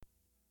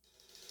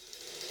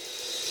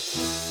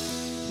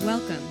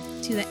Welcome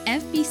to the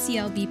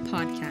FBCLB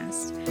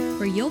podcast,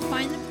 where you'll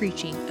find the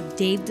preaching of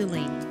Dave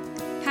Delaney,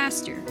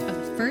 pastor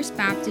of the First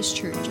Baptist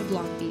Church of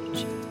Long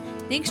Beach.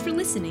 Thanks for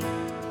listening.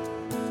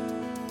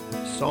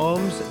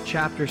 Psalms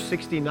chapter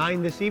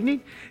 69 this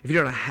evening. If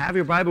you don't have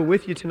your Bible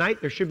with you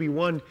tonight, there should be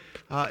one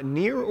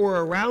near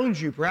or around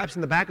you, perhaps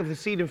in the back of the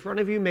seat in front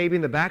of you, maybe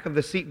in the back of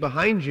the seat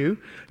behind you.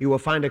 You will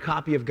find a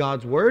copy of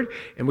God's Word,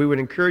 and we would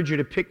encourage you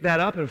to pick that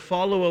up and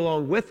follow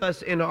along with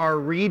us in our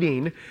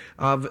reading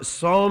of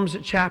Psalms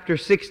chapter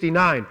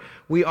 69.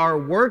 We are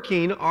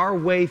working our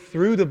way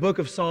through the book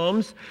of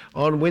Psalms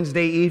on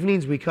Wednesday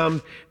evenings. We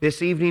come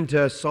this evening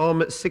to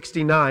Psalm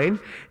 69,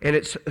 and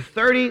it's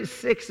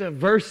 36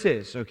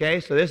 verses, okay?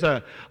 So there's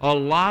a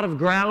lot of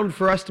ground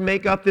for us to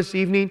make up this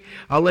evening.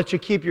 I'll let you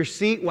keep your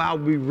seat while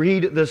we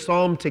read the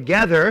psalm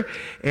together,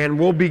 and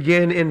we'll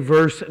begin in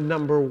verse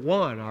number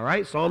 1, all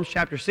right? Psalms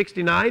chapter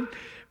 69,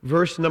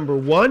 verse number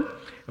 1,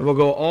 and we'll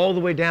go all the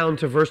way down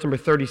to verse number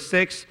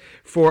 36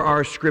 for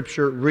our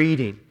scripture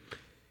reading.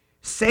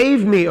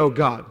 Save me, O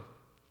God,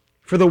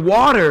 for the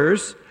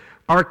waters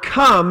are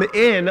come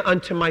in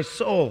unto my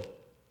soul.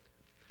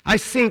 I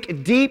sink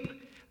in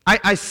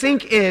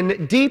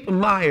deep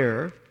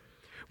mire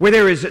where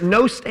there is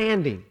no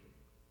standing.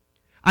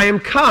 I am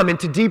come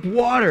into deep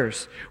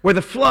waters where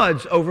the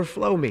floods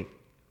overflow me.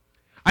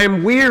 I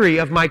am weary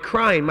of my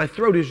crying, my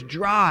throat is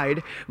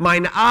dried,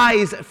 mine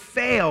eyes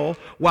fail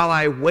while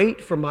I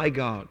wait for my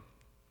God.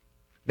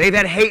 They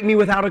that hate me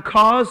without a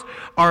cause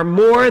are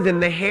more than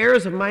the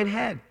hairs of mine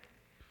head.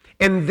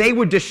 And they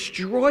would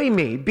destroy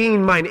me,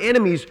 being mine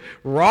enemies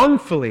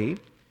wrongfully,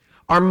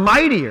 are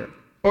mighty.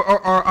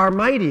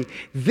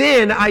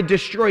 Then I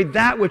destroyed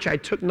that which I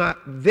took not,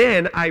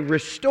 then I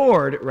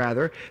restored,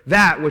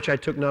 that which I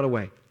took not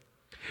away.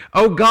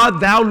 O God,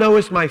 thou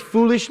knowest my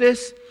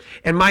foolishness,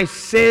 and my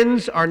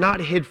sins are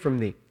not hid from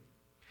thee.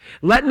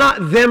 Let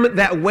not them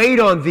that wait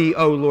on thee,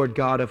 O Lord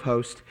God of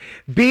hosts,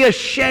 be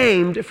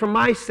ashamed for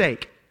my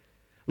sake.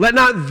 Let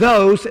not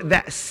those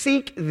that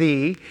seek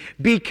thee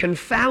be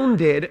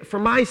confounded for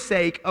my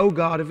sake, O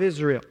God of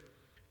Israel.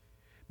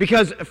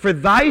 Because for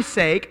thy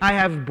sake I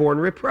have borne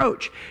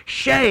reproach.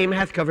 Shame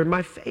hath covered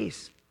my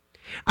face.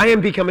 I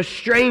am become a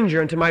stranger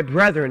unto my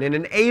brethren, and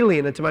an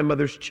alien unto my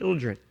mother's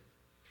children.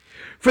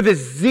 For the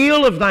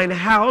zeal of thine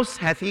house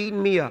hath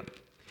eaten me up,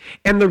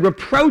 and the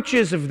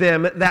reproaches of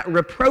them that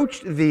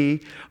reproached thee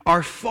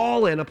are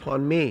fallen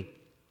upon me.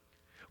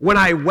 When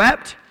I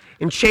wept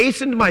and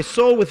chastened my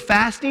soul with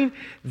fasting,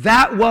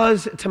 that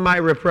was to my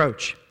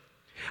reproach.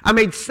 I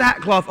made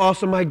sackcloth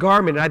also my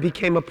garment, and I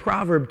became a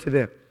proverb to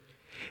them.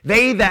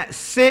 They that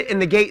sit in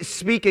the gate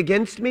speak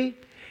against me,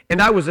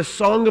 and I was a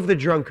song of the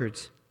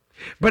drunkards.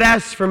 But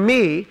as for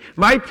me,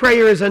 my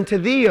prayer is unto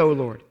thee, O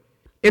Lord,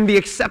 in the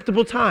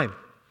acceptable time.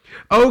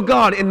 O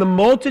God, in the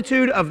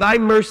multitude of thy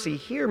mercy,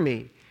 hear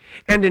me,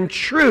 and in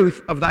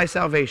truth of thy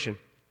salvation.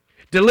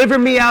 Deliver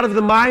me out of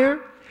the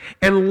mire,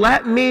 and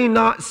let me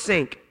not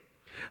sink.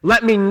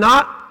 Let me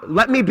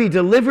be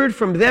delivered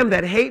from them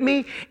that hate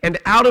me, and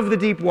out of the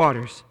deep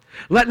waters.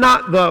 Let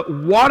not the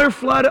water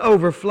flood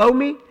overflow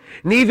me,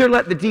 neither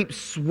let the deep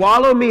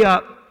swallow me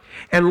up,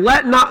 and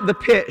let not the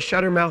pit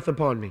shut her mouth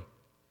upon me.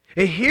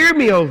 And hear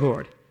me, O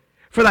Lord,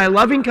 for thy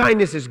loving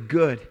kindness is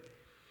good.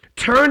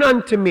 Turn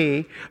unto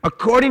me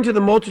according to the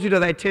multitude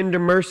of thy tender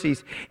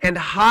mercies, and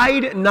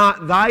hide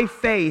not thy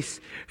face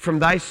from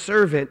thy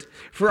servant,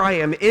 for I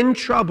am in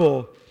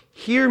trouble.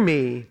 Hear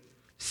me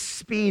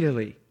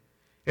speedily.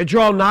 And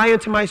draw nigh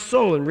unto my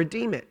soul, and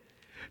redeem it.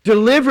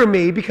 Deliver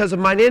me because of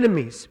mine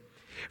enemies.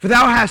 For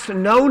thou hast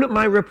known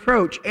my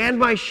reproach, and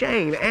my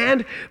shame,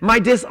 and my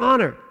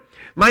dishonor.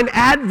 Mine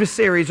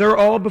adversaries are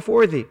all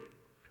before thee.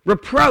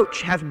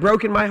 Reproach hath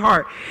broken my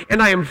heart,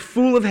 and I am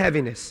full of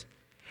heaviness.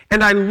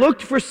 And I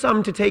looked for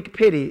some to take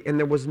pity, and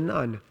there was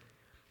none.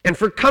 And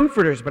for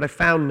comforters, but I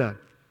found none.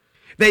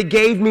 They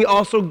gave me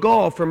also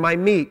gall for my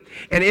meat,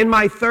 and in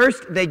my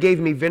thirst they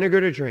gave me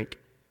vinegar to drink.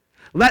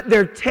 Let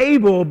their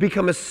table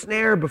become a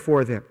snare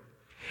before them,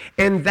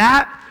 and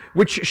that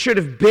which should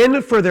have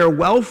been for their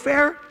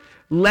welfare,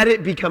 let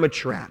it become a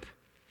trap.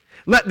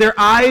 Let their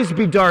eyes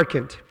be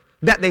darkened,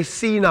 that they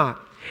see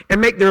not,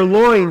 and make their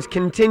loins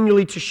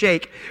continually to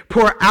shake.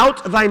 Pour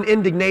out thine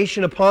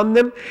indignation upon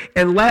them,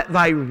 and let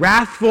thy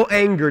wrathful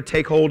anger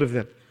take hold of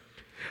them.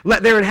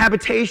 Let their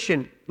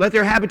habitation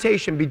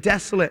be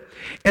desolate,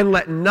 and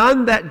let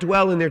none that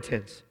dwell in their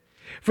tents.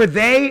 For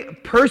they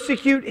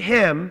persecute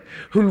him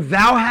whom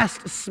thou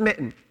hast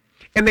smitten,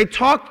 and they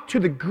talk to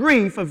the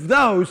grief of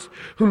those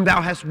whom thou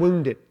hast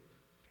wounded.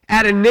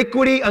 Add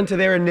iniquity unto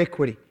their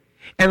iniquity,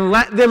 and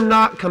let them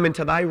not come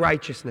into thy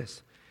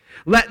righteousness.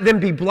 Let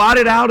them be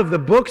blotted out of the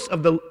books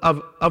of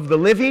the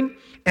living,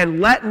 and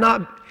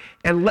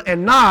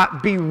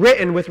not be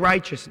written with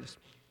righteousness.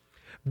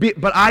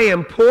 But I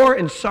am poor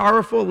and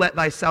sorrowful. Let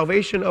thy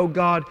salvation, O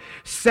God,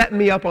 set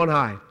me up on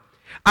high.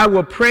 I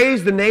will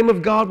praise the name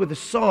of God with a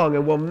song,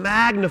 and will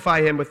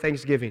magnify him with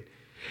thanksgiving.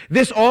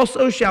 This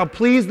also shall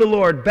please the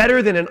Lord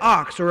better than an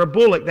ox or a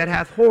bullock that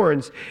hath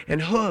horns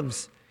and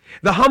hooves.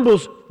 The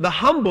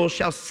humble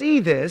shall see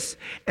this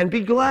and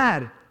be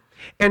glad.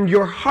 and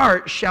your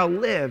heart shall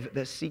live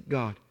that seek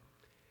God.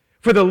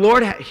 For the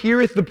Lord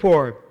heareth the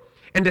poor,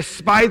 and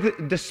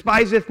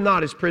despiseth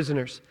not his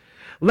prisoners.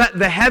 Let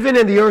the heaven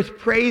and the earth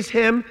praise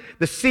him,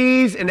 the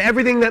seas and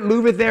everything that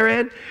moveth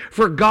therein.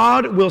 For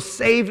God will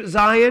save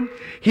Zion.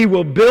 He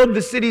will build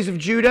the cities of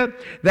Judah,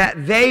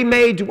 that they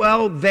may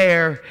dwell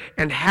there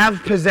and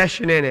have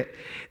possession in it.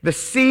 The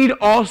seed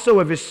also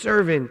of his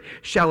servant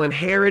shall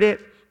inherit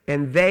it,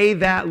 and they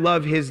that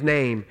love his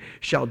name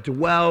shall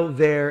dwell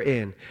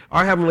therein.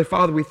 Our Heavenly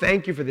Father, we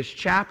thank you for this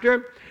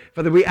chapter.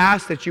 Father, we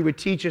ask that you would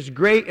teach us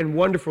great and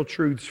wonderful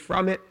truths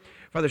from it.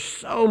 Father,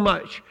 so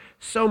much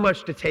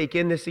to take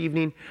in this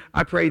evening.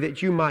 I pray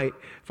that you might,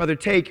 Father,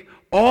 take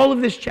all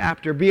of this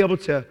chapter, be able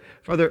to,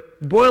 Father,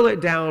 boil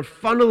it down,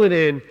 funnel it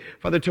in,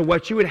 Father, to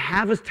what you would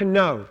have us to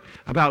know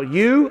about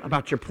you,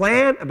 about your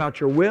plan, about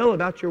your will,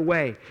 about your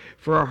way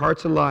for our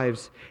hearts and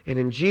lives. And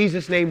in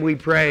Jesus' name we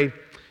pray.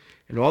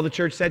 And all the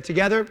church said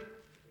together,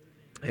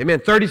 amen.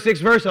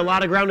 36th verse, a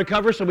lot of ground to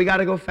cover, so we got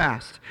to go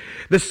fast.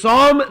 The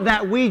psalm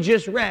that we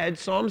just read,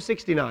 Psalm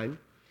 69,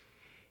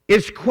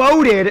 is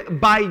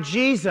quoted by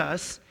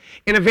Jesus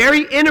in a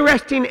very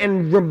interesting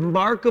and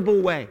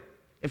remarkable way.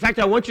 In fact,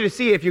 I want you to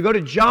see, if you go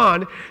to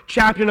John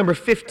chapter number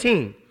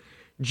 15,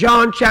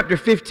 John chapter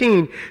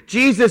 15,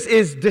 Jesus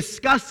is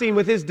discussing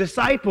with his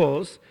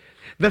disciples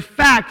the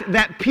fact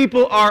that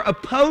people are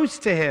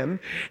opposed to him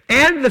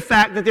and the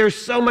fact that there's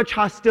so much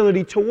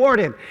hostility toward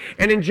him.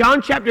 And in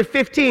John chapter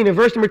 15, in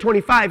verse number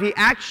 25, he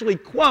actually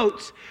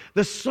quotes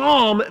the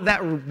psalm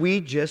that we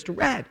just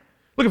read.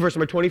 Look at verse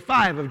number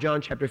 25 of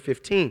John chapter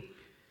 15.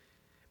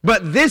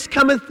 But this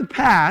cometh to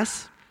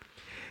pass,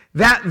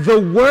 that the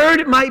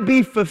word might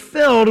be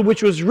fulfilled,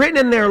 which was written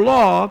in their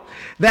law,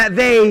 that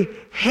they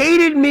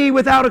hated me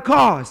without a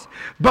cause.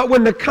 But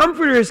when the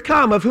Comforter is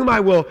come, of whom I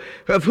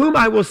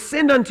will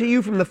send unto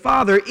you from the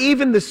Father,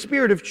 even the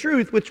Spirit of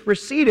truth, which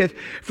proceedeth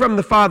from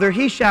the Father,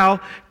 he shall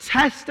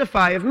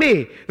testify of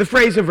me. The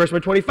phrase in verse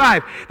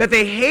 25, that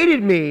they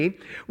hated me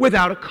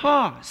without a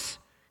cause.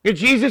 And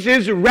Jesus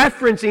is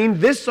referencing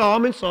this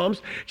psalm in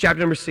Psalms chapter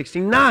number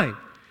 69.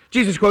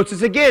 Jesus quotes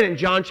this again in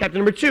John chapter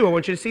number 2. I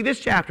want you to see this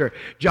chapter.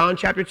 John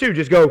chapter 2.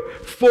 Just go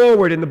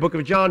forward in the book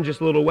of John just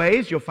a little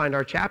ways. You'll find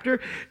our chapter.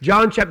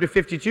 John chapter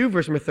 52,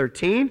 verse number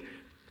 13.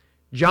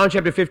 John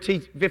chapter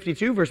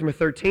 52, verse number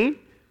 13.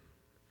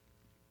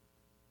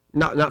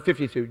 Not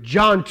 52.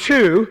 John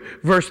 2,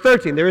 verse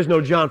 13. There is no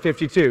John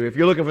 52. If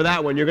you're looking for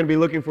that one, you're going to be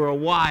looking for a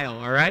while,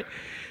 all right?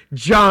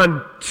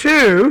 John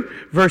 2,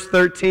 verse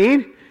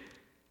 13.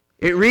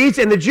 It reads,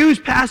 and the Jews'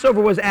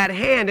 Passover was at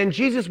hand, and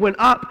Jesus went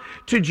up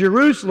to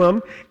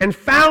Jerusalem and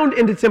found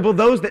in the temple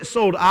those that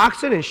sold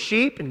oxen and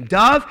sheep and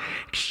dove,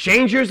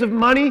 exchangers of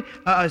money,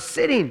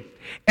 sitting.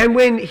 And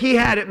when he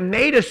had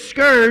made a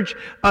scourge,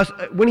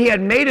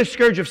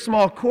 of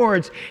small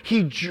cords,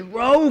 he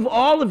drove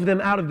all of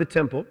them out of the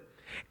temple,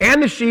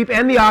 and the sheep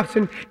and the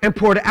oxen, and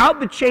poured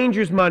out the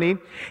changers' money,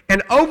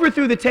 and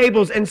overthrew the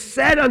tables, and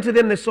said unto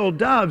them that sold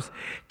doves,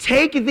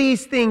 take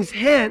these things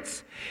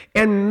hence,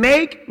 and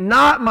make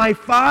not my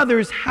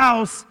Father's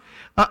house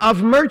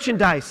of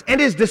merchandise.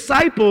 And his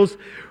disciples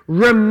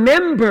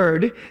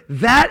remembered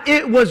that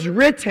it was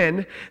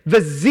written,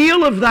 the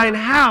zeal of thine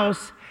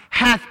house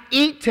hath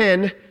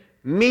eaten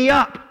me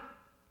up.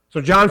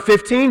 So John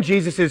 15,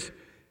 Jesus is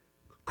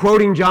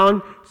quoting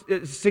John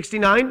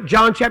 69.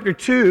 John chapter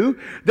 2,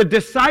 the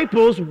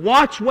disciples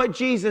watch what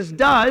Jesus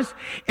does,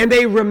 and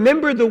they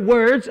remember the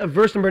words of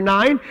verse number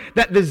 9,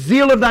 that the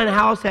zeal of thine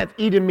house hath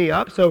eaten me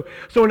up. So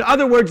in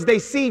other words, they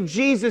see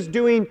Jesus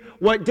doing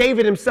what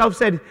David himself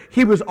said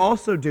he was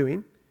also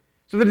doing.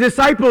 So the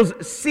disciples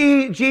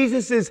see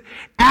Jesus'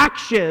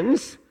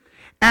 actions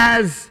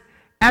as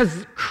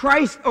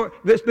Christ, or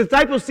the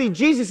disciples see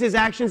Jesus'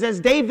 actions as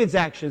David's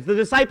actions. The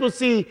disciples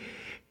see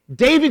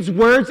David's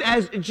words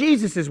as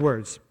Jesus'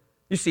 words.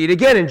 You see it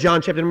again in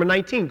John chapter number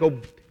 19.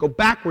 Go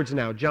backwards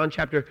now. John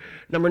chapter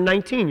number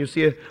 19. You'll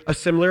see a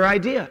similar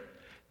idea.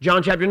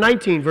 John chapter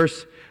 19,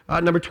 verse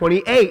number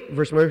 28,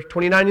 verse number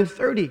 29 and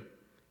 30.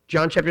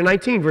 John chapter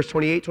 19, verse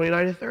 28,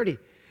 29 and 30.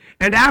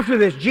 And after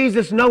this,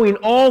 Jesus, knowing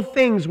all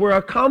things were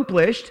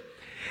accomplished,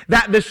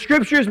 that the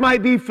scriptures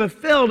might be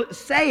fulfilled,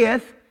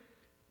 saith,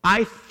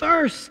 I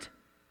thirst.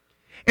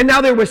 And now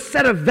there was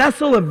set a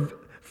vessel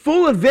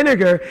full of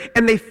vinegar,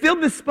 and they filled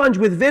the sponge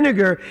with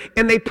vinegar,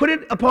 and they put it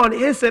upon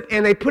hyssop,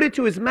 and they put it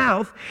to his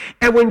mouth.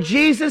 And when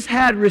Jesus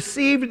had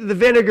received the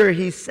vinegar,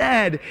 he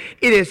said,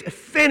 it is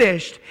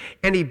finished.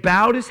 And he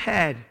bowed his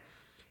head,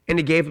 and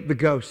he gave up the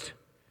ghost.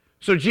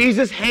 So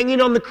Jesus hanging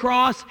on the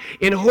cross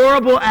in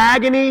horrible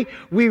agony,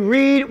 we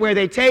read where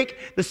they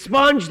take the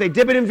sponge, they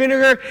dip it in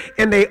vinegar,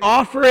 and they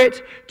offer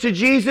it to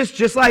Jesus,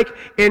 just like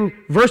in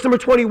verse number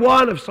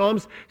 21 of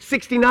Psalms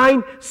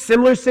 69,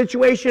 similar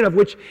situation of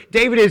which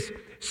David is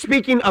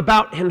speaking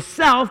about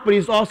himself, but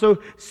he's also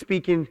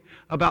speaking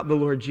about the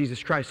Lord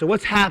Jesus Christ. So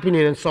what's happening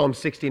in Psalm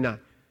 69?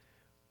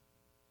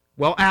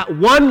 Well, at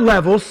one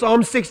level,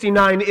 Psalm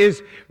 69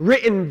 is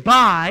written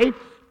by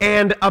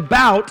and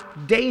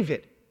about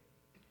David.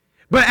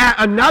 But at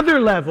another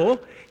level,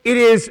 it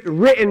is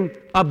written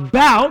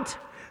about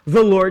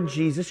the Lord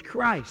Jesus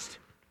Christ.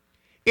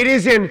 It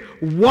is in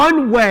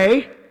one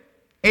way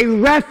a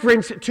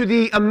reference to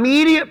the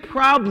immediate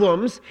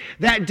problems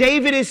that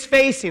David is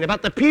facing,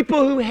 about the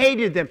people who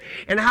hated them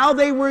and how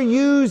they were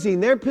using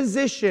their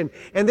position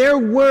and their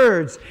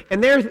words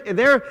and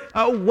their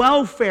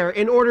welfare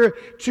in order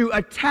to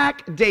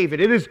attack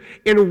David. It is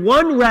in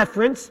one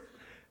reference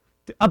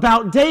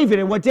about David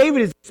and what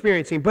David is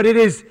experiencing, but it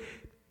is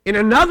in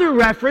another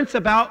reference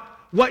about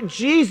what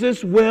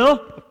Jesus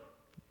will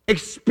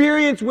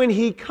experience when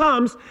he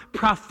comes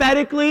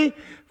prophetically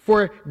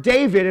for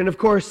David. And of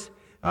course,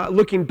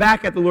 looking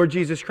back at the Lord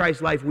Jesus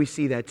Christ's life, we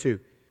see that too.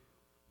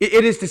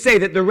 It is to say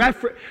that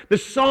the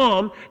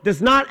psalm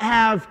does not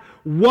have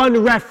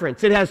one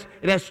reference. It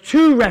has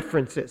two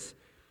references.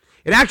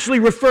 It actually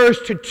refers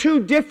to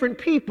two different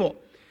people.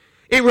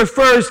 It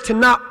refers to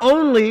not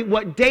only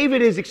what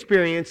David is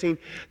experiencing,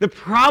 the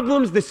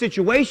problems, the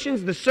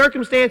situations, the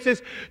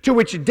circumstances to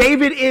which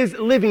David is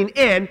living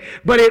in,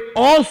 but it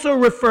also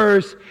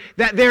refers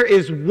that there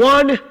is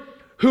one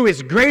who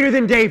is greater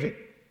than David.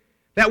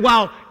 That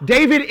while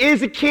David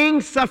is a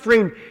king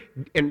suffering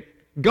and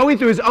going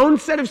through his own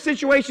set of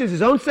situations,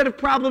 his own set of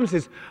problems,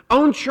 his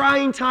own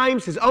trying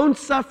times, his own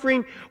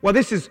suffering, while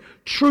this is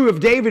true of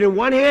David in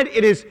one hand,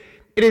 it is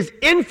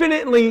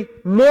infinitely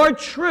more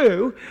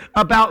true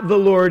about the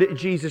Lord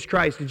Jesus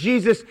Christ.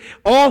 Jesus,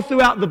 all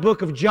throughout the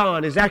book of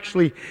John, is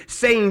actually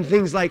saying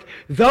things like,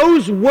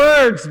 those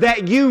words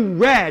that you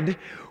read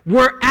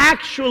were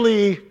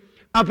actually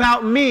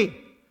about me.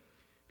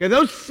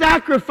 Those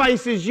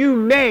sacrifices you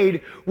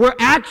made were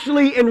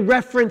actually in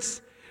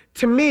reference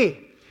to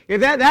me.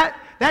 That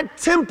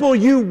temple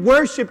you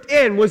worshiped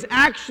in was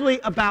actually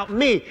about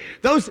me.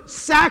 Those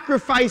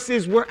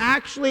sacrifices were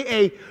actually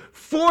a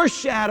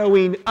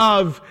foreshadowing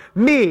of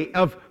me,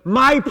 of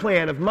my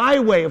plan, of my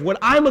way, of what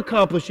I'm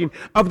accomplishing,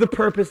 of the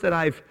purpose that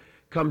I've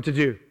come to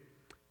do.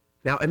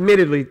 Now,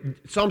 admittedly,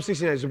 Psalm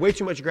 69 is way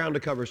too much ground to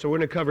cover, so we're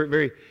going to cover it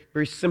very,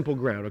 very simple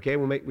ground, okay?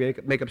 We'll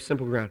make up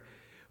simple ground.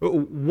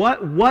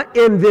 What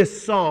in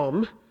this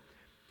psalm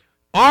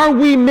are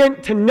we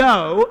meant to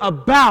know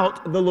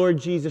about the Lord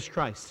Jesus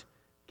Christ?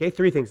 Okay,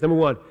 three things. Number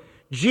one,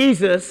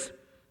 Jesus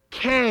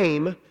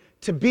came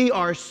to be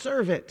our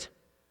servant.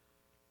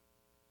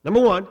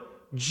 Number one,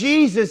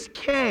 Jesus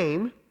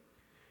came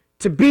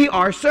to be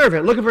our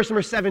servant. Look at verse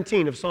number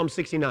 17 of Psalm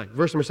 69.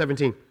 Verse number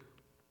 17.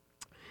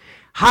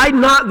 Hide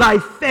not thy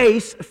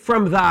face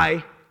from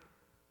thy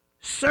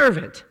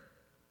servant.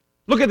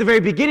 Look at the very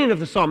beginning of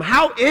the psalm.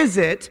 How is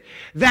it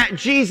that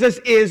Jesus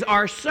is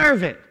our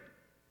servant?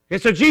 Okay,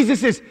 so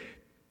Jesus is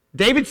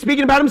David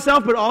speaking about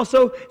himself, but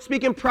also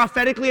speaking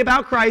prophetically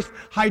about Christ.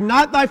 Hide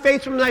not thy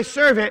face from thy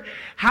servant.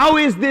 How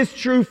is this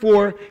true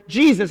for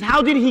Jesus?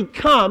 How did he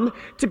come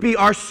to be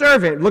our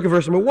servant? Look at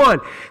verse number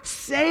 1.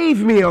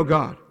 Save me, O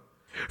God,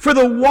 for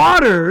the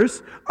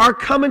waters are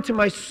coming to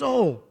my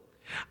soul.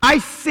 I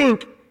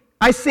sink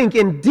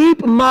in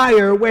deep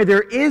mire where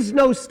there is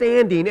no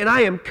standing, and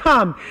I am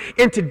come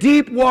into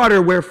deep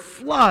water where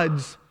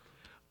floods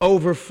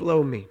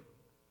overflow me.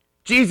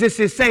 Jesus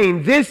is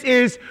saying, this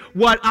is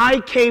what I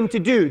came to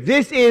do.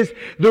 This is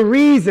the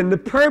reason, the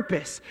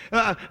purpose,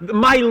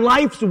 my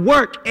life's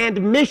work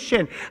and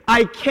mission.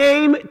 I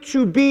came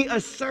to be a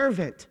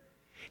servant.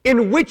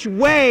 In which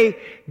way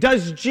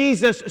does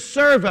Jesus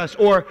serve us?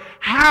 Or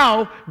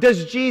how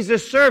does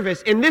Jesus serve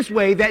us? In this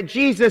way that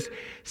Jesus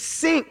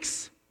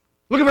sinks.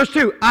 Look at verse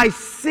 2. I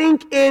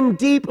sink in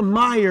deep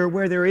mire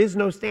where there is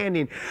no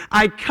standing.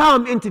 I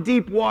come into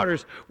deep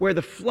waters where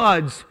the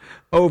floods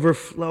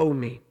overflow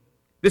me.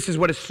 This is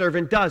what a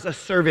servant does. A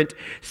servant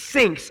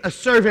sinks. A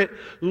servant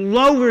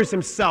lowers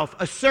himself.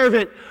 A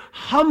servant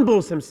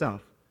humbles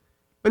himself.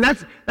 And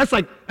that's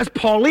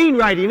Pauline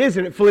writing,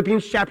 isn't it?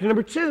 Philippians chapter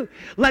number 2.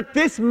 Let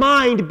this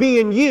mind be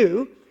in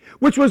you,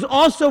 which was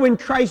also in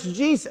Christ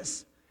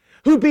Jesus,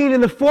 who being in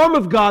the form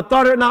of God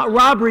thought it not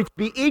robbery to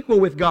be equal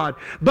with God,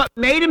 but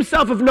made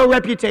himself of no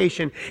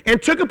reputation,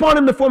 and took upon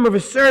him the form of a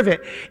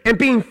servant, and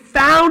being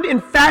found in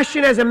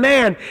fashion as a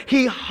man,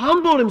 he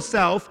humbled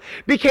himself,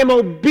 became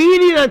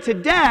obedient unto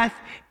death,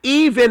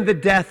 even the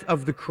death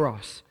of the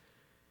cross.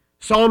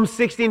 Psalm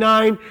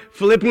 69,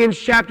 Philippians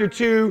chapter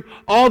 2,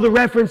 all the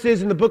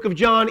references in the book of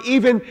John,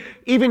 even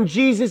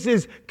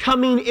Jesus'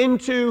 coming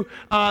into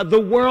the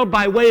world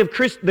by way of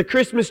the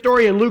Christmas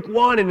story in Luke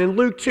 1 and in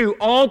Luke 2,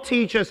 all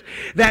teach us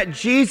that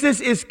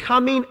Jesus is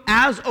coming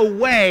as a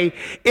way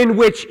in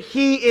which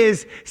he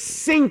is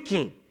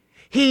sinking.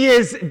 He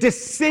is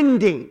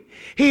descending.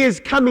 He is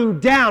coming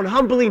down,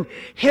 humbling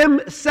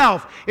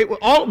himself.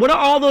 What are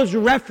all those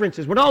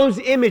references? What are all those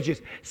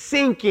images?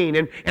 Sinking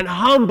and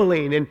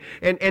humbling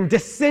and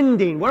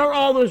descending. What are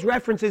all those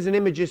references and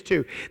images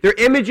to? They're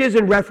images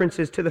and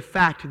references to the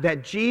fact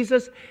that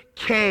Jesus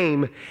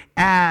came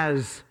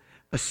as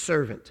a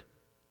servant.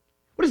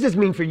 What does this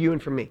mean for you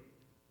and for me?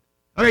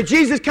 All right,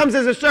 Jesus comes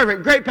as a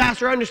servant. Great,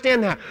 Pastor, I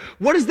understand that.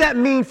 What does that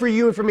mean for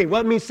you and for me?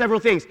 Well, it means several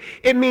things.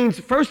 It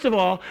means, first of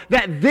all,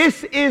 that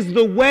this is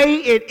the way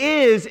it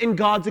is in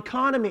God's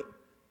economy.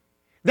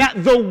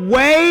 That the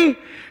way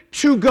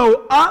to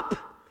go up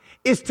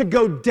is to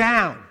go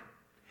down.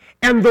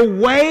 And the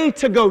way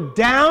to go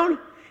down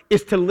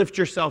is to lift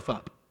yourself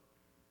up.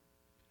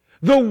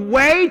 The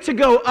way to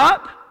go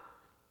up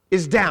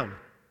is down.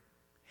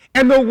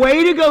 And the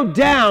way to go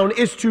down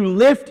is to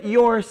lift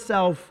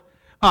yourself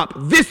up.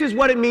 This is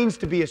what it means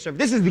to be a servant.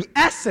 This is the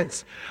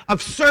essence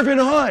of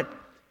servanthood.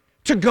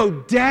 To go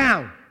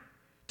down.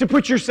 To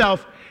put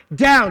yourself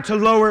down. To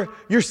lower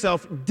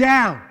yourself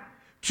down.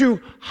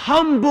 To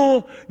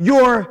humble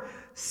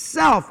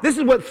yourself. This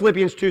is what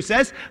Philippians 2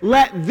 says.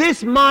 Let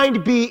this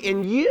mind be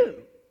in you.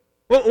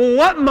 Well,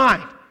 what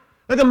mind?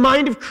 Let the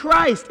mind of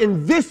Christ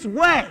in this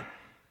way.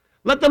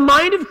 Let the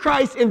mind of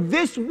Christ in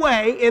this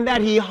way, in that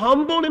he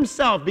humbled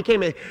himself,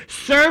 became a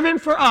servant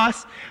for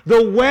us,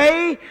 the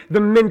way, the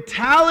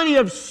mentality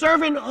of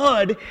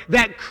servanthood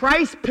that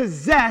Christ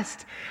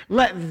possessed,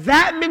 let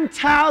that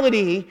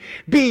mentality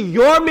be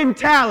your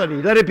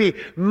mentality. Let it be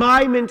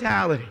my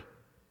mentality.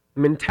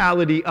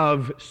 Mentality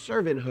of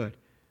servanthood.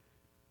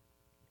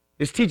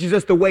 This teaches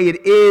us the way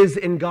it is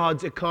in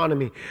God's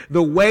economy.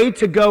 The way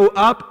to go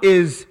up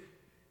is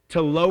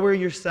to lower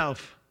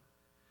yourself.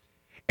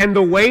 And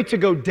the way to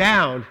go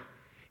down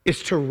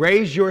is to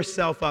raise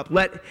yourself up.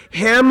 Let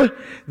him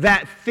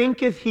that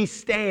thinketh he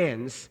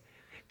stands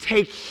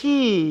take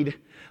heed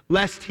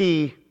lest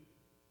he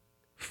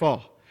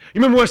fall. You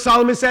remember what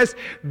Solomon says?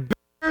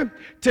 Better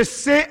to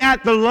sit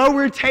at the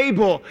lower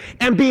table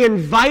and be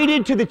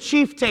invited to the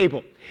chief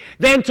table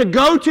than to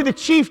go to the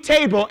chief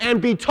table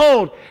and be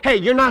told, hey,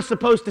 you're not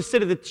supposed to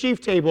sit at the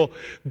chief table.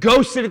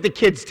 Go sit at the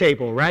kids'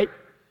 table, right?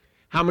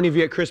 How many of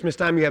you at Christmas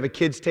time, you have a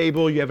kids'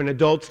 table, you have an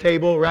adults'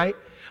 table, right?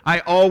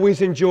 I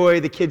always enjoy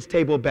the kids'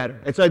 table better.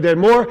 It's like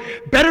there's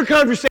better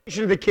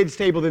conversation at the kids'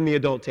 table than the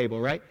adult table,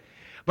 right?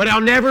 But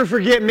I'll never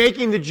forget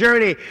making the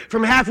journey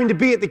from having to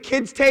be at the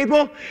kids'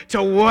 table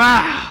to,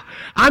 wow,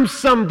 I'm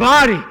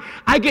somebody.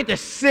 I get to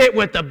sit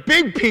with the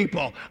big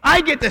people. I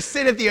get to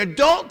sit at the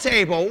adult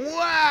table.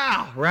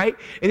 Wow, right?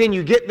 And then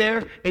you get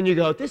there and you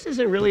go, this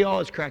isn't really all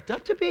it's cracked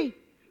up to be.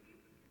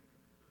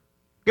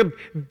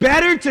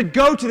 Better to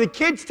go to the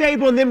kids'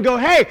 table and them go,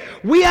 hey,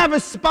 we have a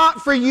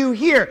spot for you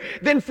here,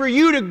 than for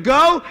you to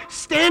go,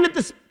 stand at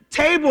the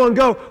table and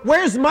go,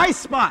 where's my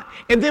spot?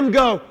 And them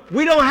go,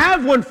 we don't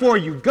have one for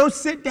you. Go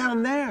sit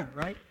down there,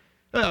 right?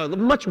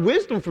 Much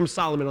wisdom from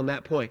Solomon on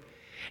that point.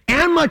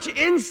 And much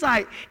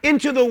insight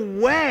into the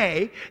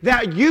way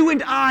that you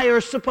and I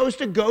are supposed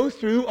to go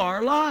through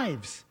our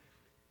lives.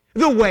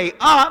 The way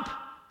up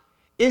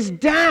is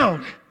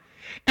down.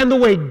 And the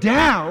way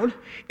down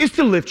is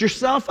to lift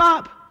yourself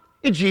up.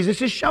 And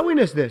Jesus is showing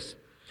us this.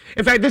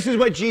 In fact, this is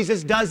what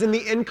Jesus does in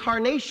the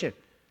incarnation.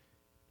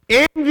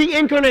 In the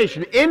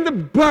incarnation, in the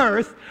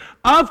birth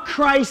of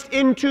Christ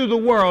into the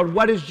world,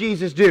 what does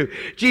Jesus do?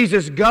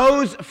 Jesus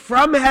goes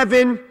from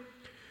heaven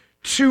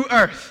to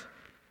earth.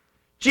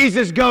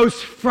 Jesus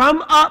goes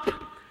from up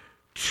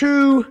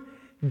to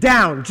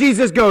down.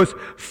 Jesus goes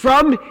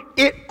from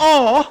it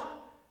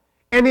all,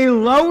 and he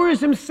lowers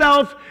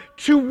himself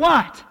to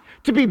what?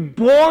 To be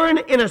born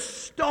in a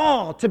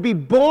stall, to be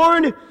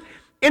born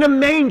in a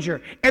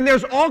manger. And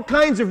there's all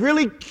kinds of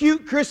really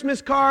cute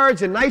Christmas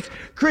cards and nice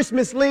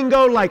Christmas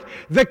lingo, like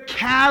the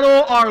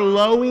cattle are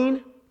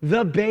lowing,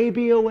 the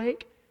baby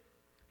awake.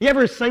 You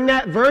ever sing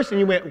that verse and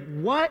you went,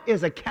 what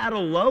is a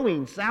cattle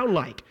lowing sound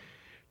like?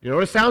 You know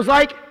what it sounds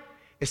like?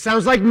 It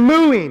sounds like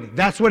mooing.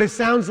 That's what it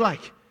sounds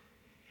like.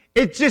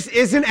 It just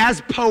isn't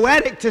as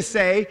poetic to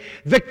say,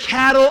 the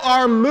cattle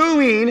are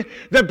mooing,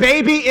 the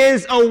baby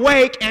is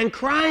awake and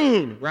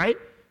crying, right?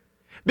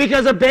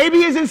 Because a baby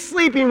isn't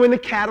sleeping when the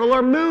cattle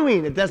are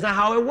mooing. That's not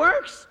how it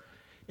works.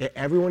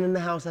 Everyone in the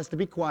house has to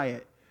be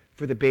quiet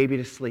for the baby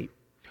to sleep.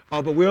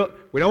 Oh, but we don't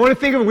want to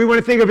think of it. We want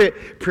to think of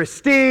it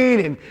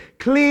pristine and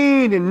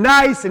clean and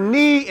nice and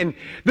neat. And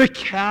the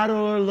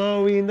cattle are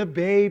lowing, the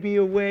baby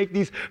awake,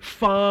 these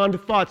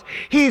fond thoughts.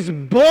 He's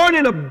born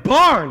in a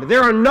barn.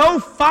 There are no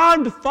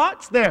fond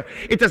thoughts there.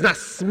 It does not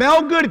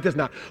smell good. It does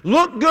not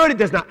look good. It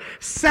does not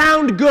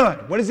sound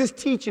good. What is this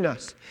teaching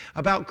us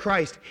about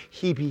Christ?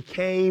 He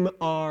became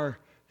our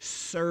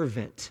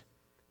servant.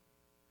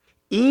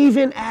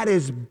 Even at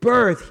his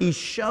birth, he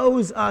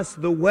shows us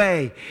the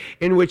way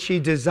in which he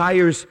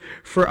desires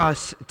for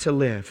us to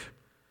live.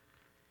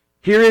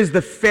 Here is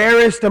the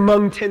fairest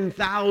among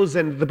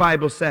 10,000, the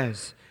Bible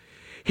says.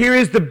 Here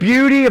is the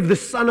beauty of the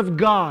Son of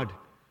God.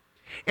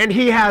 And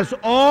he has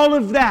all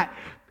of that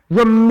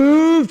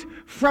removed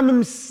from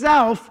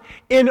himself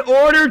in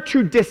order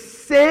to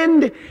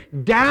descend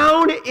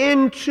down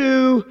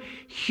into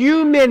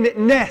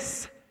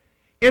humanness.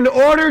 In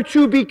order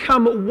to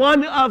become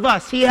one of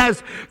us. He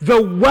has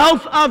the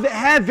wealth of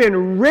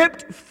heaven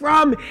ripped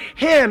from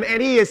him,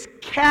 and he is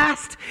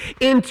cast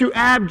into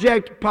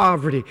abject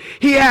poverty.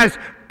 He has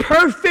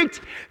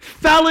perfect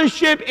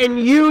fellowship and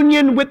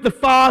union with the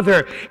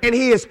Father, and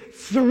he is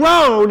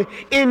thrown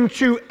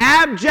into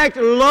abject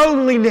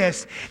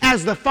loneliness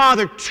as the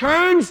Father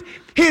turns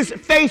his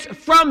face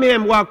from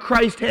him while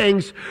Christ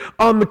hangs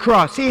on the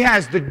cross. He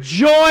has the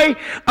joy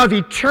of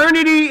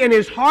eternity in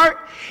his heart,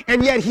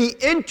 and yet he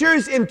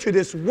enters into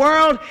this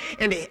world,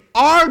 and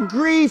our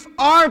grief,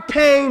 our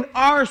pain,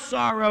 our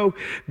sorrow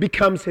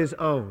becomes his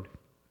own.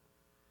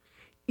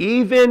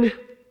 Even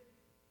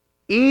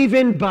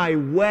by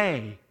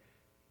way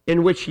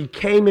in which he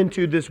came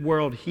into this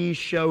world, he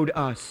showed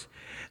us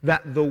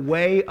that the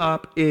way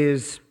up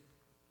is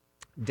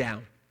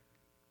down.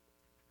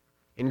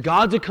 In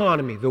God's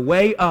economy, the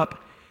way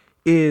up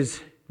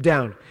is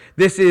down.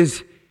 This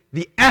is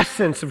the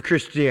essence of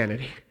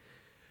Christianity.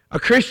 A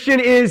Christian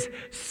is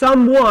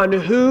someone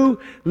who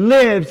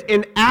lives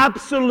in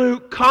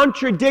absolute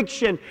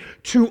contradiction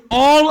to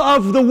all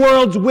of the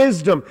world's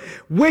wisdom,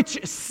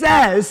 which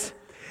says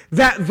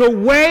that the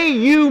way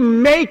you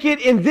make it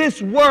in this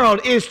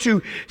world is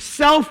to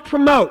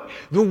self-promote.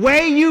 The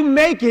way you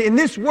make it in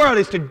this world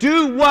is to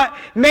do what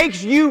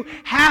makes you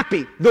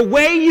happy. The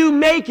way you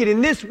make it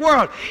in this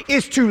world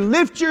is to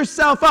lift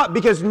yourself up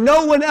because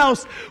no one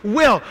else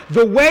will.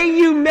 The way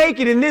you make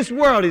it in this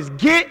world is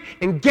get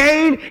and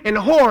gain and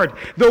hoard.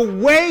 The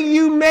way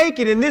you make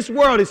it in this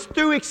world is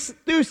through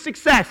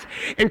success.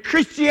 And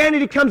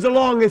Christianity comes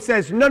along and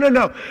says, no.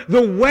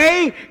 The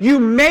way you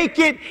make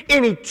it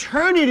in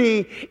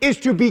eternity is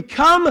to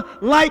become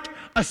like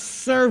a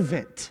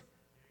servant,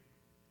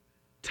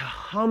 to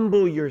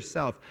humble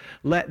yourself.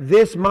 Let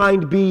this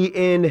mind be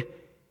in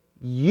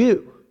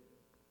you.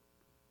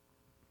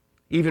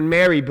 Even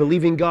Mary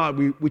believing God.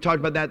 We talked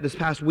about that this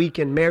past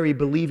weekend. Mary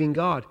believing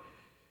God.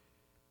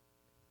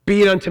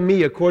 Be it unto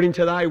me according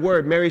to thy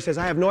word. Mary says,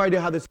 I have no idea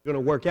how this is going to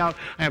work out.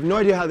 I have no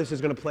idea how this is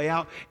going to play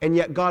out. And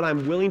yet, God,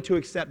 I'm willing to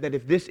accept that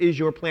if this is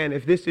your plan,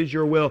 if this is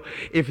your will,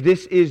 if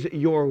this is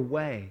your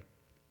way,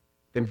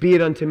 then be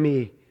it unto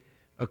me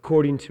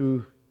according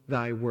to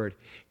thy word.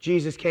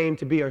 Jesus came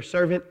to be our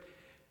servant.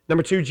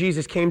 Number 2,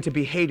 Jesus came to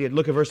be hated.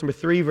 Look at verse number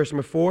 3, verse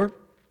number 4.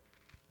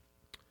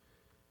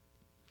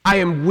 I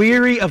am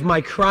weary of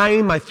my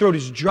crying, my throat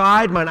is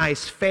dried, mine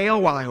eyes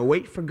fail while I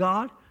wait for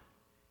God.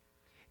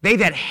 They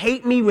that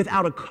hate me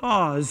without a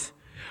cause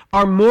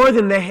are more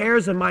than the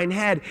hairs of mine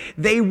head.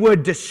 They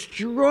would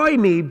destroy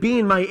me,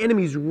 being my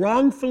enemies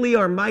wrongfully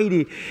are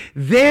mighty.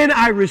 Then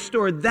I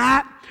restored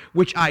that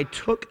which I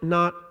took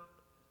not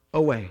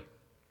away.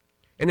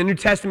 In the New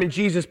Testament,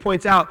 Jesus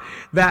points out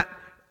that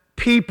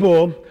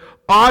people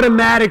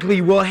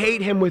automatically will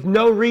hate him with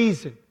no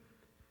reason.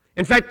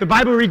 In fact, the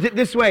Bible reads it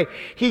this way.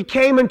 He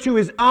came unto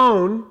his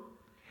own,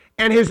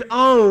 and his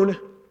own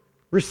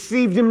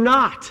received him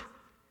not.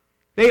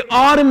 They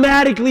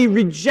automatically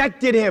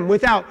rejected him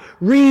without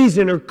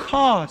reason or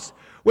cause,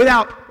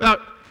 without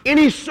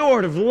any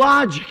sort of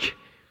logic.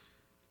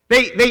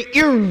 They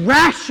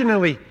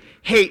irrationally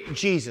hate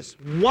Jesus.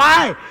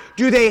 Why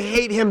do they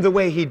hate him the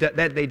way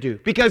that they do?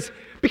 Because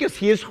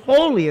he is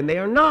holy and they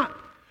are not.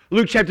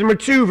 Luke chapter number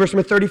 2, verse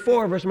number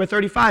 34, verse number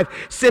 35.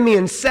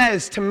 Simeon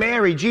says to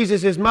Mary,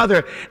 Jesus'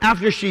 mother,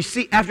 after he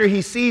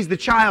sees the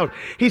child,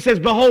 he says,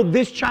 behold,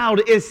 this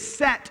child is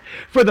set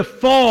for the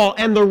fall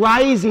and the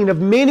rising of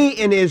many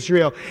in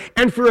Israel,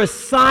 and for a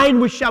sign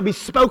which shall be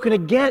spoken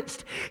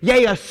against.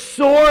 Yea, a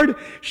sword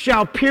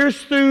shall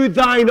pierce through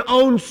thine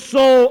own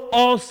soul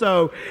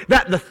also,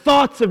 that the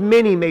thoughts of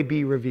many may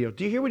be revealed.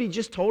 Do you hear what he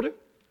just told her?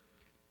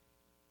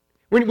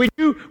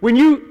 When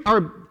you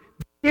are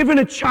given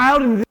a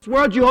child in this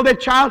world, you hold that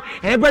child,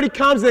 and everybody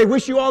comes and they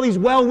wish you all these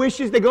well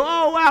wishes. They go,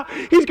 oh, wow,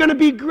 he's going to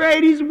be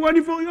great. He's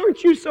wonderful.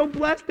 Aren't you so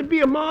blessed to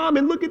be a mom?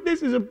 And look at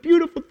this, it's a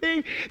beautiful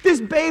thing.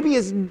 This baby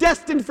is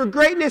destined for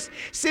greatness.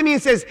 Simeon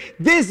says,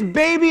 this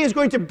baby is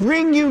going to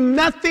bring you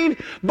nothing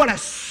but a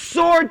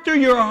sword through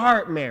your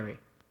heart, Mary.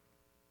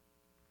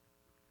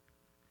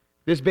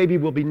 This baby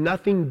will be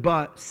nothing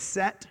but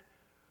set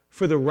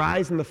for the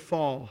rise and the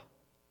fall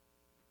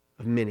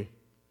of many.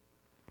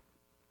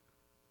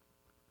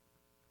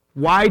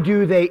 Why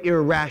do they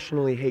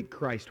irrationally hate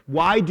Christ?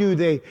 Why do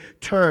they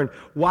turn?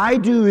 Why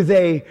do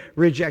they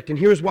reject? And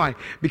here's why.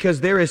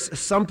 Because there is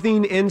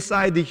something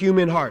inside the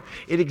human heart.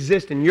 It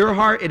exists in your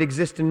heart, it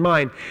exists in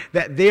mine,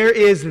 that there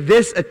is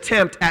this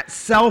attempt at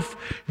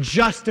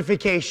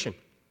self-justification.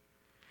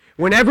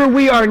 Whenever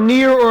we are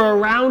near or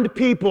around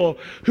people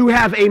who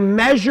have a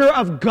measure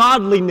of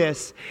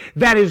godliness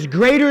that is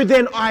greater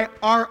than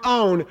our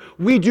own,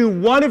 we do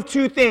one of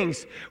two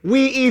things.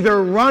 We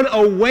either run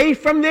away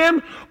from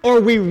them or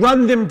we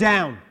run them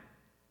down.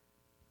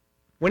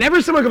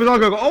 Whenever someone comes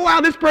along and goes, oh wow,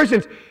 this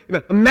person's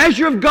a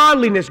measure of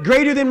godliness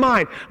greater than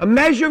mine, a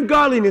measure of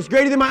godliness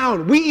greater than my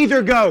own, we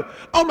either go,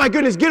 oh my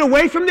goodness, get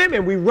away from them,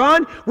 and we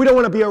run. We don't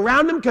want to be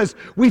around them because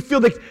we feel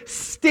the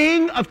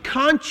sting of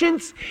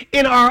conscience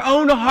in our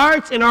own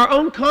hearts, in our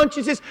own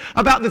consciences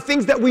about the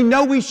things that we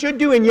know we should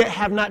do and yet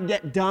have not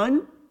yet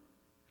done.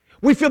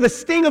 We feel the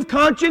sting of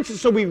conscience, and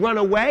so we run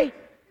away.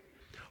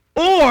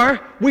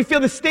 Or we feel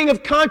the sting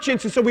of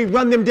conscience, and so we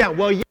run them down.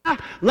 Well, yeah,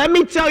 let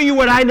me tell you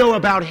what I know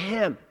about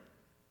him.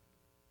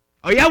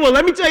 Oh, yeah, well,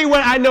 let me tell you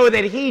what I know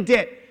that he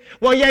did.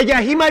 Well,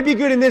 yeah, he might be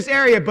good in this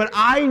area, but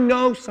I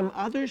know some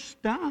other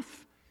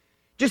stuff.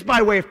 Just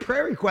by way of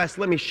prayer request,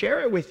 let me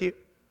share it with you.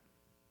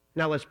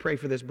 Now let's pray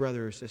for this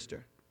brother or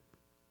sister.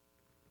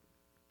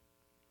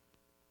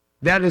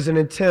 That is an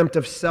attempt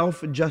of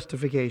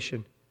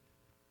self-justification.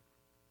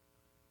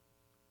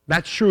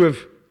 That's true of,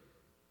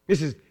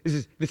 this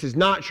is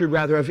not true,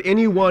 rather, of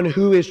anyone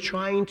who is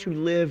trying to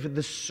live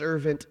the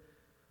servant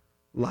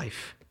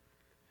life.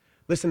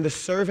 Listen, the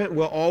servant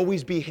will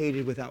always be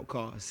hated without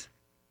cause.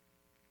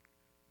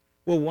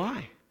 Well,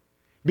 why?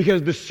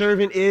 Because the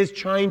servant is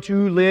trying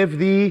to live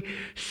the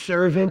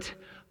servant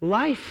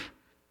life.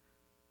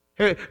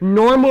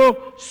 Normal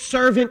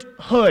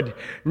servanthood,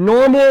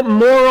 normal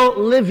moral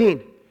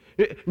living,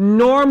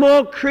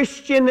 normal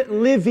Christian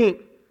living.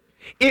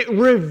 It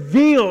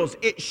reveals,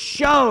 it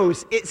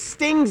shows, it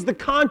stings the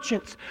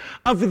conscience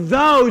of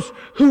those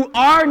who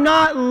are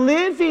not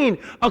living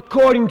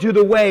according to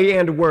the way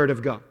and word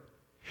of God.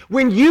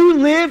 When you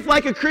live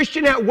like a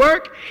Christian at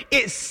work,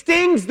 it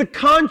stings the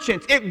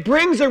conscience. It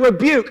brings a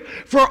rebuke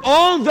for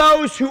all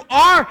those who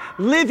are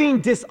living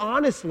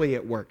dishonestly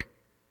at work.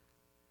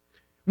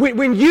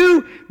 When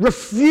you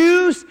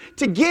refuse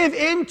to give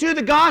in to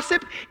the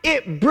gossip,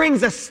 it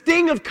brings a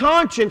sting of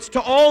conscience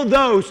to all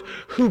those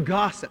who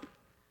gossip.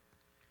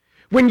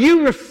 When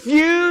you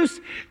refuse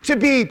to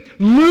be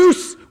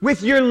loose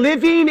with your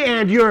living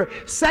and your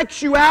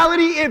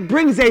sexuality, it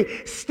brings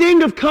a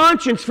sting of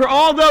conscience for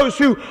all those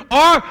who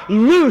are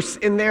loose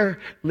in their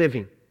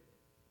living.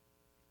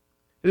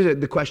 This is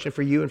the question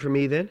for you and for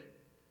me then.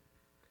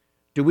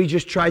 Do we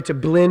just try to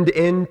blend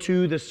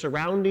into the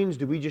surroundings?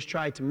 Do we just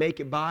try to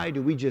make it by?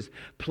 Do we just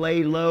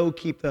play low,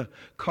 keep the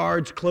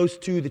cards close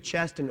to the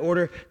chest in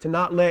order to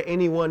not let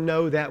anyone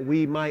know that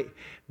we might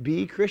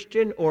be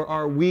Christian? Or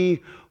are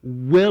we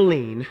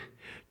willing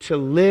to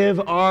live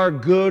our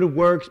good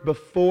works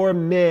before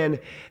men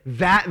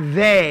that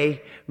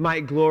they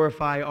might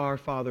glorify our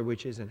Father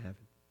which is in heaven?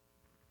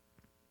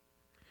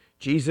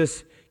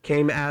 Jesus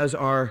came as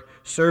our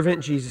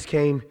servant. Jesus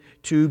came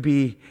to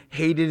be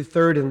hated.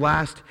 Third and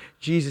last,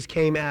 Jesus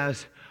came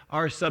as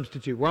our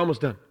substitute. We're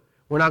almost done.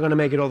 We're not going to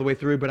make it all the way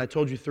through, but I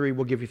told you 3.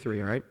 We'll give you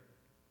 3, all right?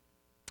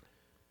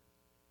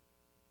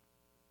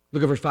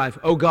 Look at verse 5.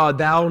 O God,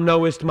 thou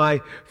knowest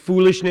my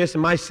foolishness,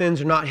 and my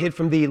sins are not hid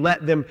from thee.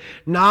 Let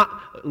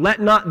not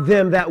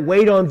them that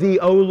wait on thee,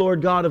 O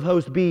Lord God of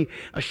hosts, be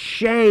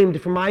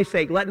ashamed for my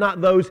sake. Let not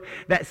those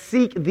that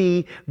seek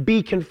thee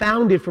be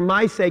confounded for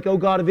my sake, O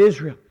God of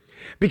Israel.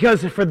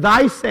 Because for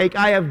thy sake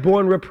I have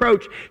borne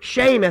reproach.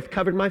 Shame hath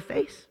covered my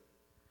face.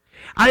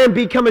 I am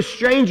become a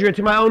stranger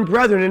unto my own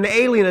brethren, and an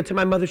alien unto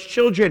my mother's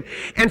children.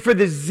 And for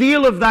the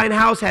zeal of thine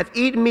house hath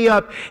eaten me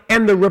up,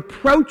 and the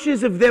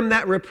reproaches of them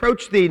that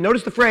reproach thee,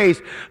 notice the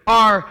phrase,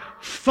 are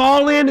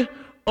fallen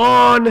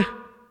on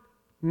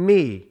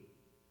me.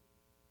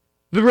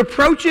 The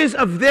reproaches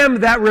of them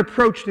that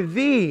reproached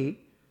thee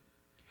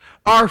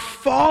are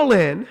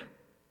fallen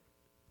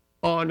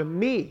on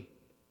me.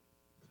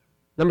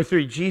 Number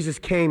 3, Jesus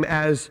came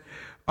as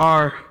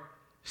our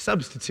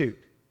substitute.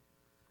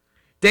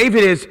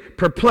 David is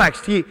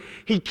perplexed. He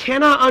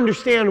cannot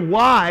understand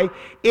why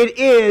it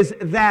is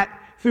that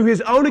through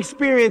his own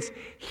experience,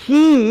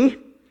 he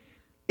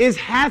is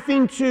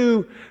having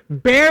to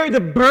bear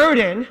the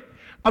burden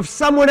of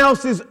someone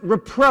else's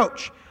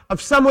reproach, of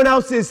someone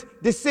else's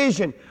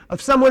decision,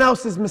 of someone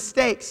else's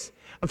mistakes,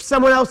 of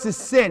someone else's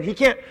sin. He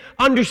can't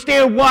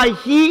understand why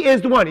he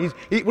is the one.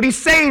 What he's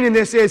saying in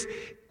this is,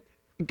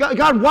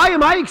 God, why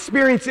am I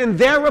experiencing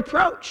their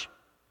reproach?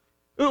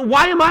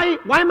 Why am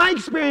I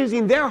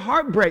experiencing their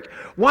heartbreak?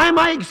 Why am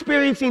I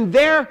experiencing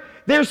their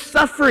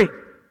suffering?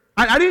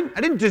 I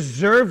didn't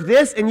deserve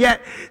this, and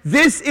yet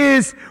this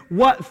is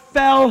what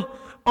fell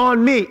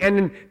on me. And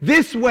in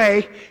this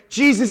way,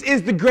 Jesus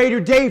is the greater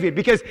David,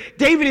 because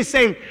David is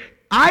saying,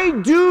 I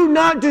do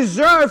not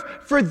deserve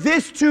for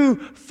this to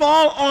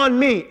fall on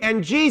me.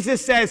 And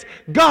Jesus says,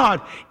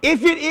 God,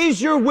 if it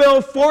is your will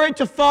for it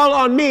to fall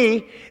on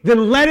me,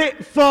 then let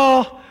it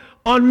fall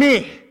on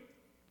me.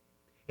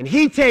 And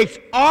he takes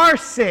our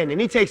sin,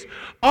 and he takes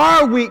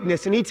our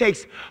weakness, and he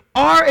takes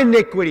our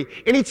iniquity,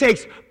 and he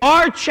takes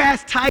our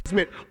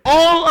chastisement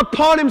all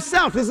upon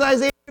himself. This is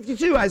Isaiah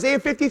 52, Isaiah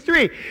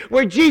 53,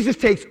 where Jesus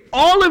takes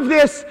all of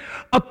this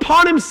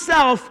upon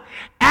himself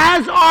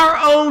as our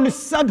own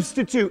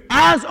substitute,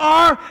 as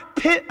our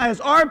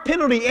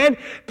penalty and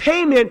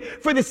payment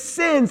for the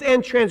sins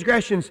and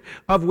transgressions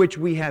of which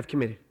we have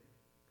committed.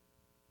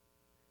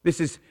 This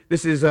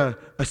is a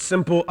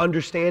simple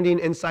understanding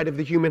inside of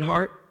the human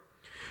heart.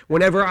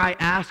 Whenever I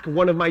ask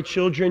one of my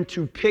children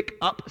to pick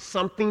up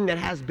something that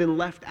has been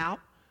left out,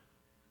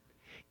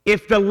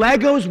 if the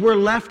Legos were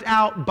left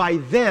out by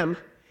them,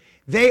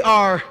 they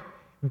are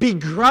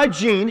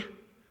begrudging,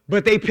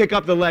 but they pick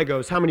up the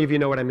Legos. How many of you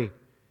know what I mean?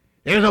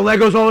 There's the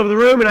Legos all over the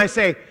room, and I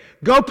say,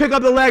 go pick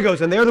up the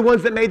Legos. And they're the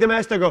ones that made the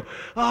mess. They go,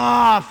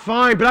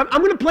 fine, but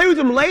I'm going to play with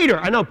them later.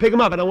 I know, pick them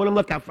up. I don't want them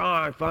left out.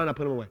 Fine, I'll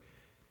put them away.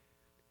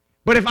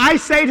 But if I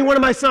say to one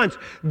of my sons,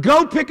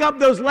 go pick up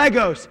those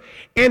Legos,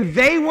 and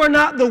they were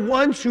not the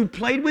ones who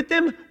played with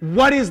them,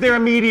 what is their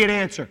immediate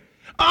answer?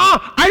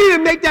 I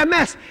didn't make that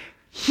mess.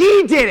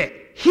 He did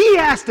it. he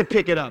has to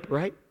pick it up,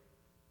 right?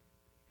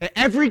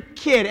 Every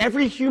kid,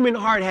 every human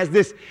heart has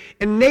this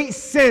innate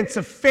sense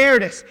of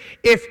fairness.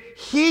 If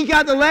he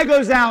got the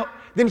Legos out,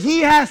 then he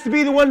has to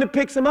be the one that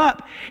picks them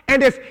up.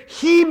 And if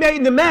he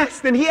made the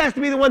mess, then he has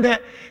to be the one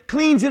that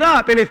cleans it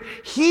up. And if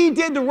he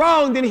did the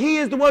wrong, then he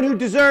is the one who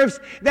deserves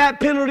that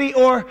penalty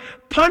or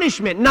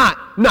punishment,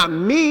 not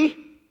me.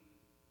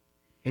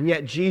 And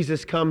yet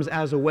Jesus comes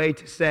as a way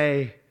to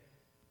say,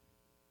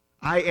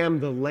 I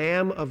am the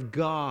Lamb of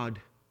God,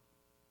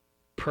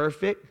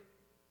 perfect,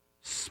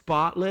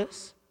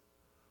 spotless,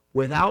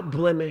 without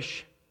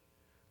blemish,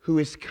 who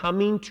is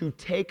coming to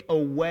take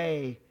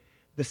away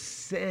the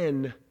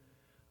sin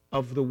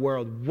of the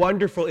world.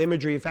 Wonderful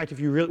imagery. In fact, if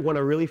you want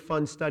a really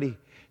fun study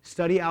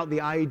out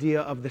the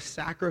idea of the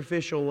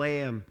sacrificial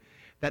lamb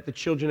that the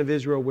children of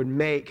Israel would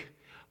make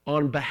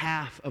on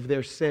behalf of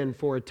their sin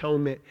for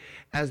atonement,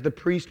 as the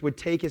priest would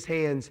take his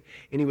hands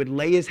and he would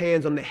lay his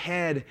hands on the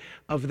head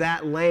of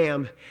that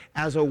lamb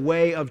as a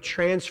way of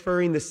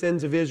transferring the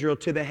sins of Israel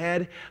to the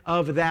head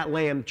of that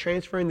lamb,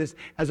 transferring this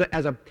as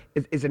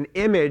an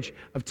image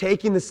of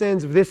taking the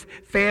sins of this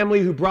family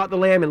who brought the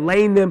lamb and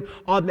laying them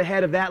on the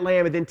head of that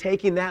lamb, and then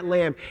taking that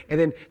lamb and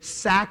then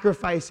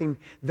sacrificing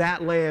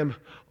that lamb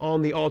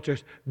on the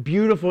altars.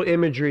 Beautiful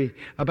imagery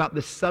about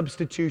the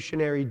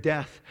substitutionary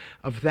death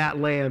of that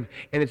lamb.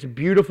 And it's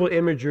beautiful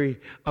imagery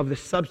of the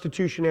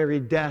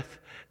substitutionary death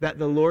that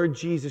the Lord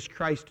Jesus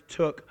Christ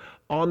took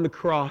on the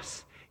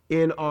cross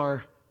in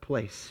our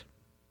place.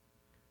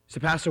 So,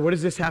 Pastor, what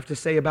does this have to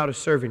say about a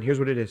servant? Here's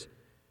what it is.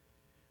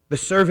 The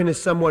servant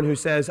is someone who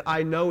says,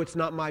 I know it's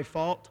not my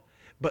fault,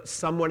 but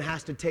someone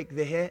has to take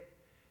the hit.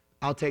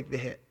 I'll take the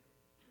hit.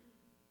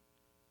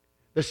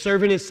 The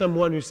servant is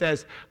someone who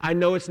says, I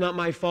know it's not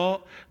my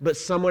fault, but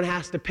someone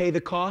has to pay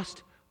the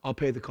cost. I'll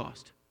pay the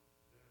cost.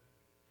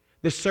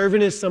 The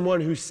servant is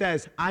someone who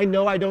says, I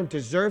know I don't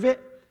deserve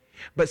it,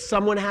 but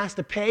someone has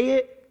to pay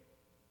it.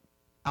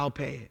 I'll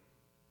pay it.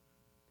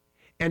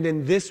 And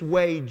in this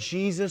way,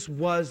 Jesus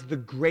was the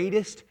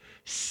greatest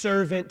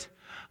servant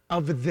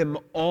of them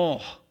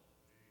all.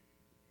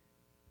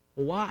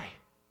 Why?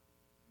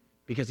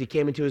 Because he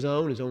came into his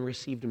own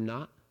received him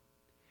not.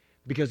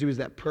 Because he was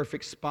that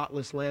perfect,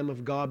 spotless Lamb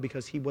of God,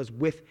 because he was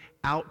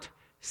without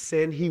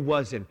sin. He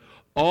was in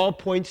all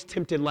points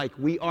tempted like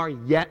we are,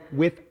 yet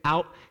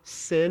without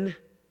sin.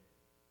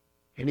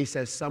 And he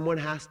says someone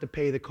has to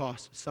pay the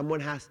cost. Someone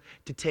has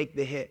to take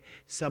the hit.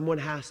 Someone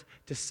has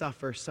to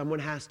suffer. Someone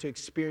has to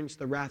experience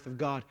the wrath of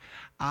God.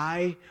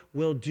 I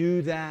will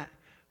do that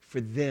for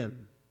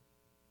them,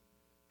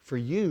 for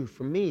you,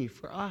 for me,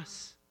 for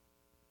us.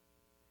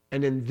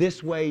 And in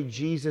this way,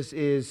 Jesus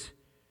is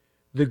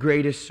the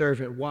greatest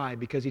servant. Why?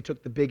 Because he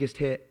took the biggest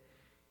hit.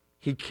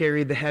 He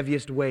carried the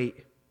heaviest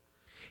weight.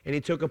 And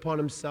he took upon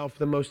himself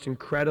the most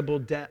incredible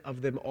debt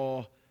of them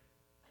all.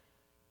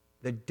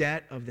 The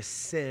debt of the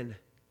sin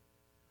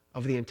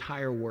of the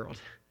entire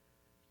world.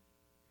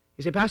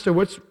 You say, Pastor,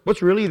 what's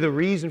really the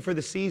reason for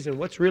the season?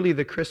 What's really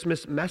the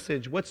Christmas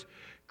message? What's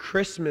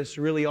Christmas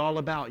really all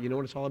about? You know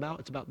what it's all about?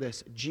 It's about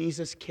this.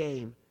 Jesus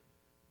came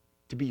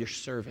to be your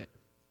servant.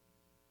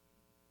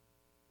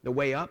 The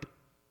way up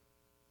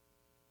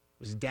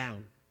was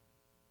down.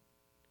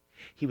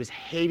 He was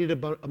hated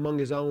among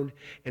his own,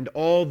 and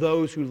all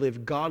those who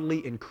live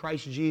godly in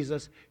Christ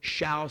Jesus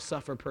shall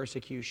suffer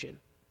persecution.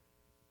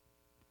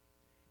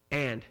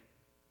 And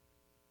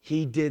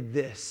he did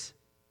this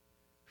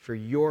for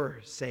your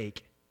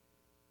sake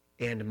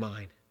and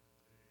mine.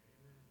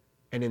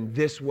 And in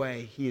this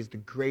way, he is the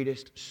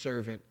greatest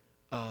servant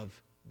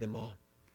of them all.